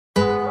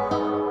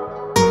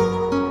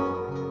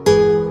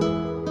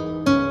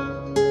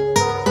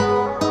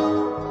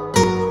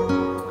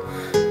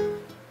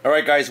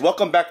Alright guys,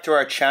 welcome back to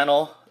our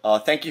channel.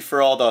 Thank you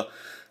for all the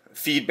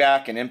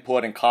feedback and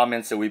input and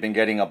comments that we've been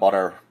getting about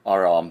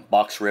our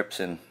box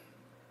rips and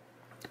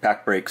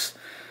pack breaks.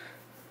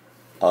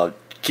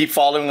 Keep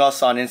following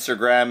us on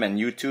Instagram and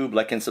YouTube,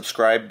 like and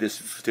subscribe to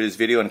this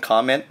video and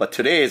comment. But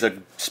today is a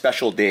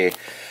special day.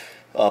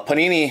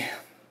 Panini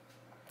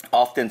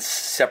often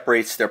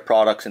separates their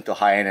products into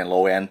high-end and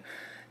low-end.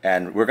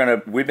 And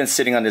we've been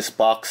sitting on this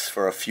box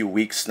for a few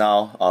weeks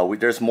now.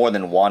 There's more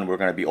than one we're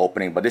going to be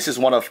opening, but this is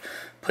one of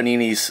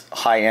Panini's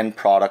high-end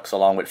products,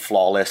 along with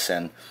Flawless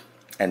and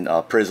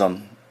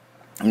Prism,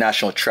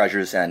 National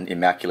Treasures, and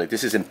Immaculate.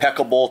 This is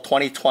Impeccable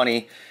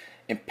 2020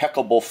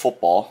 Impeccable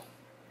Football.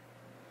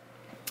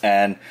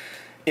 And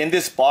in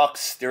this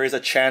box, there is a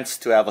chance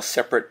to have a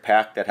separate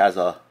pack that has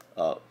a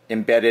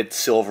embedded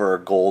silver or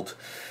gold,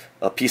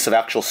 a piece of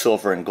actual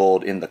silver and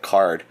gold in the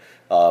card.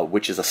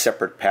 Which is a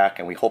separate pack,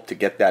 and we hope to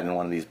get that in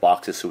one of these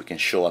boxes so we can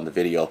show on the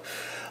video.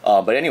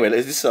 But anyway,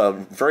 this is a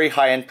very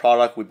high-end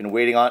product. We've been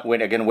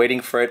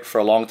waiting for it for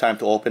a long time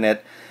to open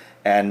it,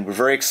 and we're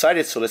very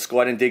excited. So let's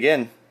go ahead and dig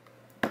in.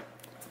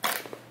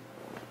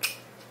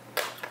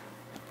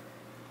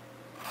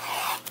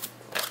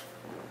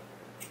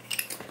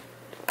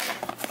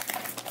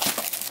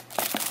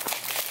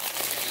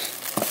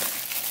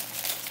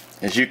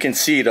 As you can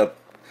see, the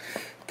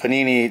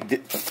Panini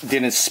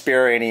didn't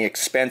spare any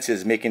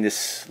expenses making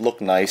this look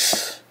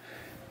nice.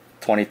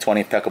 2020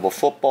 Impeccable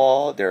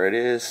Football, there it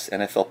is,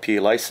 NFLP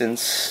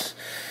license.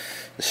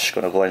 Just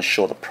going to go ahead and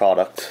show the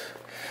product.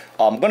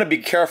 I'm going to be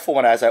careful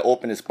as I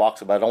open this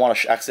box, but I don't want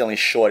to accidentally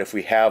show it if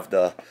we have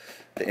the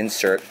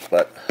insert.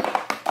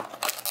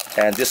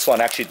 And this one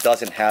actually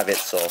doesn't have it,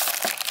 so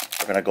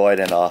we're going to go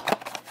ahead and, oh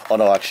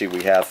no, actually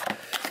we have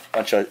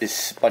a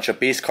bunch of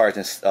base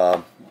cards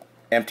and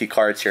empty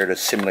cards here to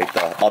simulate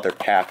the other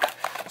pack.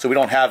 So we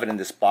don't have it in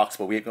this box,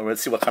 but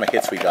let's see what kind of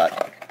hits we got.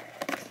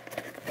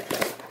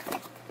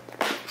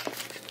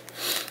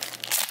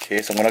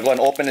 Okay, so I'm going to go ahead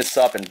and open this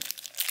up and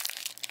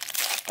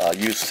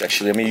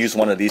let me use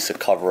one of these to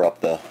cover up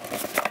the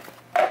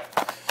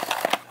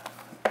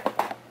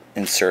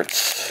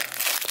inserts.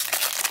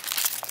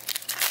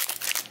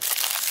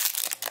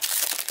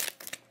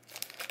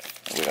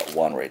 We got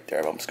one right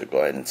there, but I'm just going to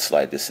go ahead and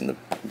slide this in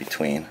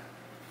between.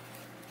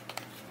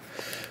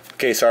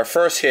 Okay, so our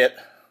first hit,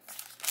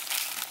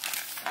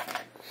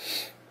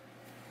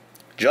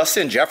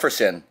 Justin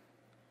Jefferson.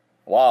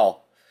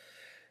 Wow.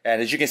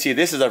 And as you can see,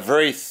 this is a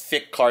very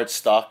thick card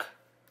stock.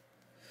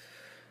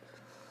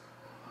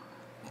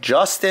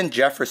 Justin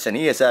Jefferson,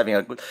 he is having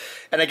a good...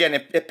 And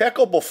again,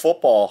 Impeccable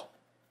Football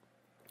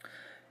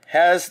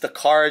has the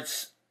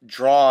cards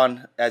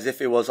drawn as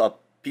if it was a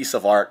piece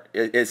of art,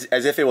 as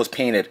if it was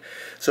painted.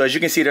 So as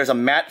you can see, there's a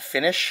matte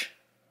finish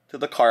to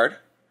the card.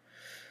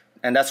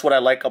 And that's what I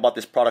like about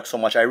this product so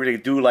much. I really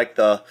do like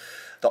the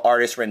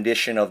artist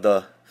rendition of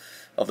the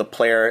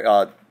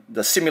player,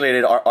 the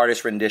simulated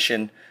artist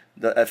rendition,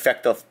 the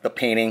effect of the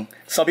painting.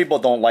 Some people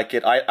don't like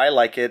it. I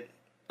like it.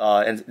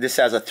 And this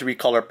has a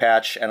 3-color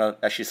patch and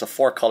actually it's a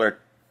 4-color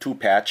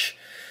 2-patch.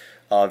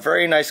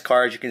 Very nice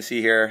card, you can see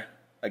here.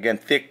 Again,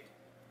 thick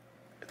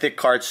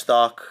card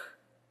stock.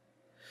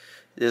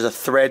 There's a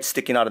thread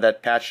sticking out of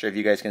that patch, if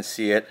you guys can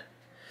see it.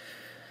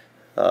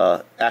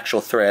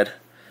 Actual thread.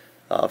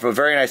 For a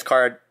very nice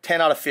card. 10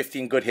 out of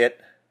 15, good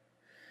hit.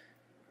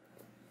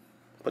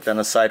 Put that on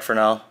the side for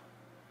now.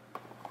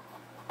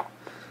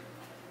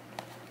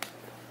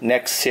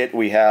 Next hit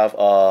we have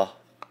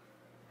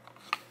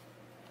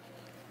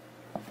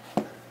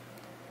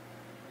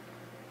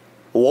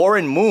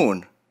Warren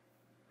Moon.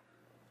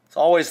 It's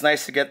always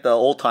nice to get the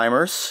old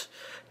timers.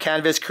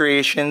 Canvas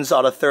Creations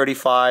out of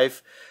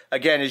 35.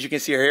 Again, as you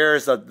can see here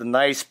is the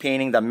nice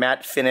painting, the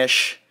matte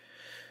finish.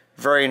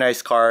 Very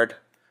nice card.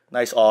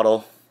 Nice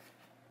auto.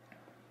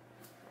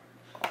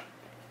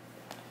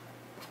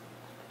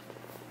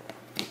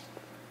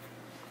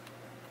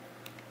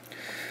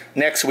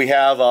 Next we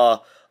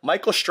have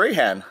Michael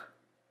Strahan.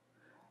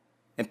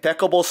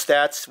 Impeccable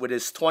stats with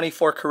his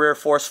 24 career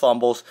forced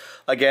fumbles.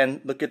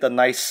 Again, look at the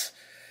nice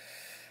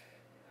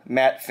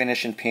matte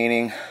finish and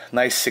painting.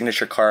 Nice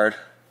signature card.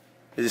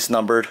 Is this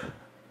numbered?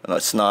 No,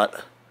 it's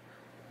not.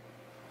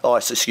 Oh,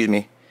 excuse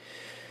me.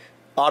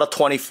 Out of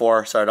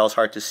 24. Sorry, that was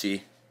hard to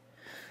see.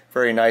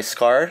 Very nice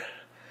card.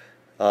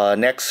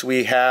 Next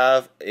we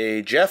have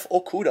a Jeff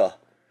Okudah.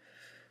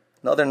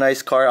 Another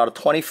nice card out of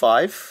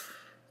 25.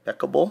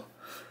 Impeccable.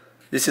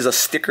 This is a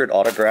stickered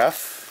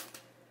autograph.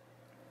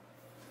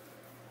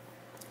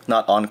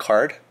 Not on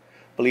card. I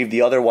believe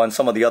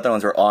some of the other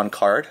ones are on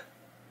card.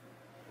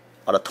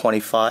 Out of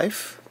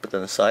 25. Put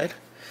that aside.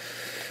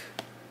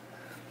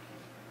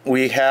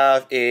 We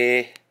have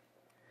a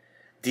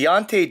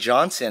Deontay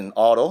Johnson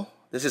auto.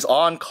 This is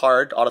on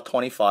card out of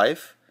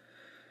 25.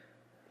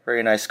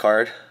 Very nice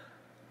card.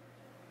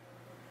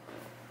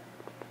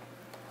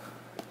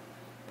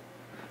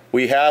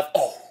 We have,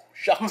 oh,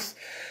 shucks.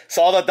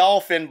 Saw the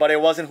dolphin, but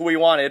it wasn't who we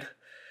wanted.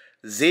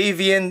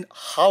 Xavier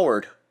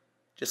Howard.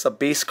 Just a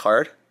base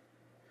card.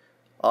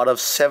 Out of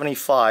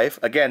 75.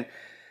 Again,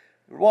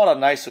 What a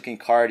nice looking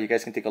card. You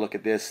guys can take a look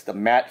at this. The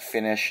matte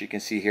finish, you can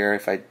see here.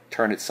 If I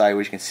turn it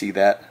sideways, you can see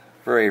that.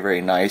 Very,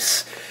 very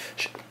nice.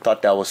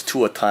 Thought that was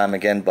 2 a time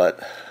again, but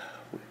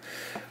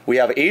we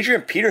have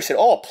Adrian Peterson.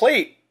 Oh, a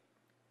plate.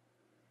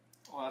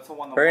 Oh, that's a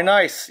 1 of 1. Very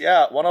nice.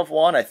 Yeah, 1 of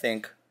 1, I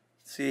think.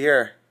 See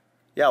here.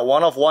 Yeah,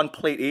 1 of 1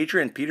 plate.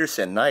 Adrian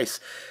Peterson. Nice.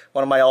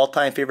 One of my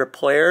all-time favorite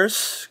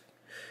players.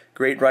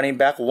 Great running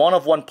back. 1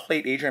 of 1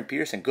 plate. Adrian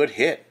Peterson. Good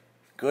hit.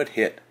 Good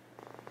hit.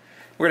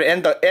 We're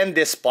going to end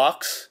this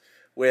box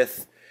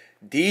with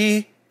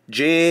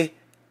DJ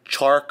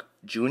Chark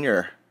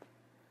Jr.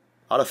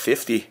 out of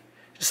 50.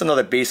 Just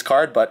another base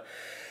card, but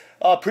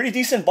pretty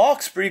decent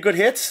box. Pretty good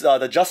hits.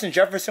 The Justin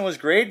Jefferson was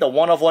great. The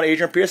 1 of 1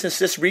 Adrian Peterson. Let's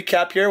just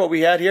recap here what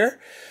we had here.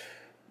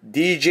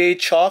 DJ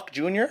Chark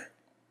Jr.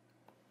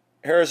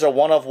 Here's a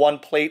 1 of 1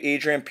 plate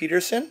Adrian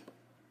Peterson.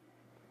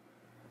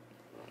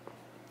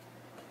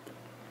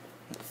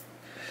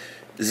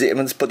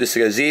 Let's put this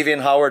together.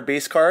 Xavier Howard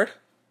base card.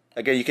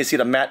 Again, you can see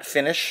the matte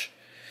finish.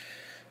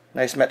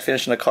 Nice matte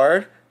finish in the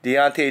card.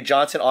 Deontay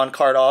Johnson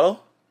on-card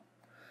auto.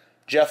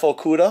 Jeff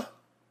Okuda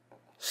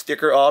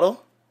sticker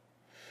auto.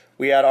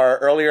 We had our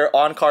earlier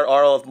on-card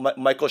auto of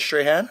Michael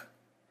Strahan.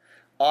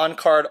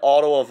 On-card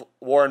auto of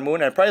Warren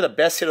Moon. And probably the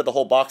best hit of the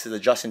whole box is the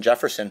Justin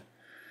Jefferson.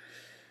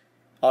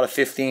 Out of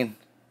 15.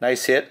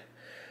 Nice hit.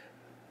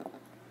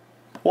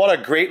 What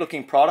a great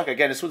looking product.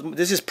 Again,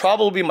 this is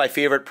probably my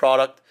favorite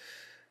product.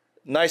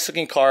 Nice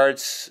looking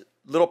cards.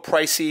 A little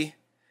pricey.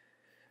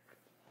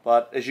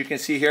 But as you can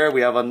see here,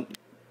 we have a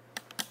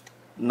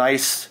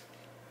nice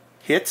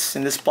hits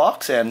in this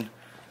box. And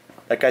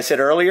like I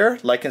said earlier,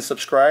 like and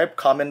subscribe,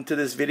 comment to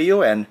this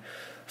video, and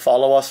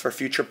follow us for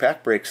future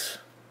pack breaks.